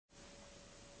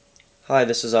Hi,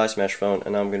 this is iSmashPhone,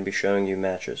 and I'm going to be showing you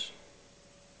Matches.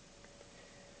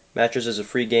 Matches is a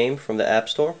free game from the App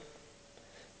Store,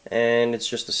 and it's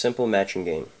just a simple matching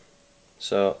game.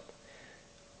 So,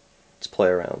 let's play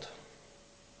around.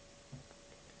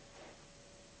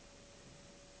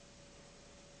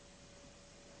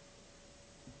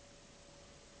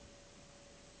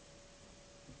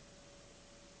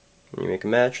 When you make a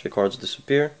match, the cards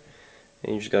disappear,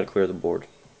 and you just gotta clear the board.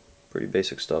 Pretty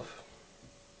basic stuff.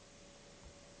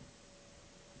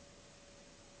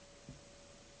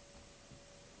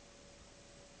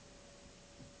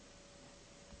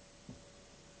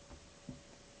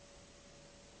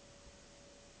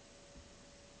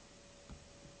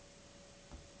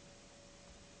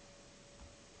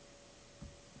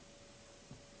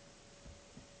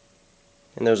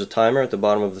 And there's a timer at the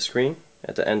bottom of the screen.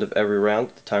 At the end of every round,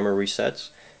 the timer resets,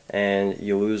 and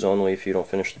you lose only if you don't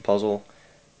finish the puzzle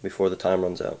before the time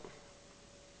runs out.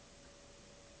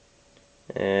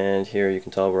 And here you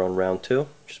can tell we're on round 2,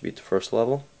 just beat the first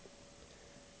level.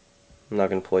 I'm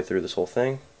not going to play through this whole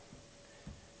thing.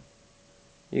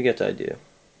 You get the idea.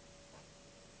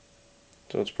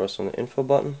 So let's press on the info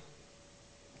button.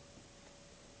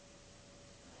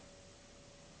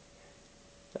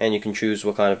 And you can choose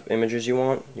what kind of images you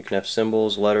want. You can have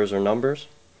symbols, letters, or numbers.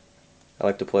 I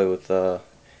like to play with the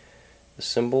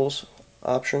symbols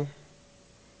option.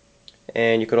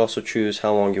 And you could also choose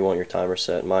how long you want your timer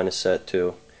set. Mine is set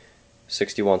to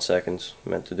 61 seconds,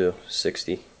 meant to do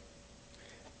 60.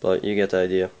 But you get the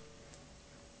idea.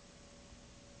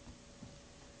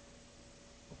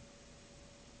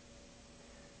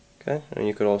 Okay, and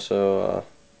you could also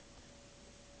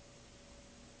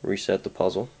reset the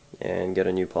puzzle and get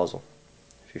a new puzzle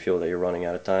if you feel that you're running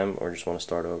out of time or just want to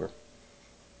start over.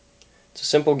 It's a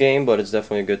simple game, but it's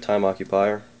definitely a good time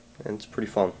occupier, and it's pretty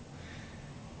fun.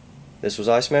 This was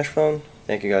iSmashPhone.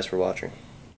 Thank you guys for watching.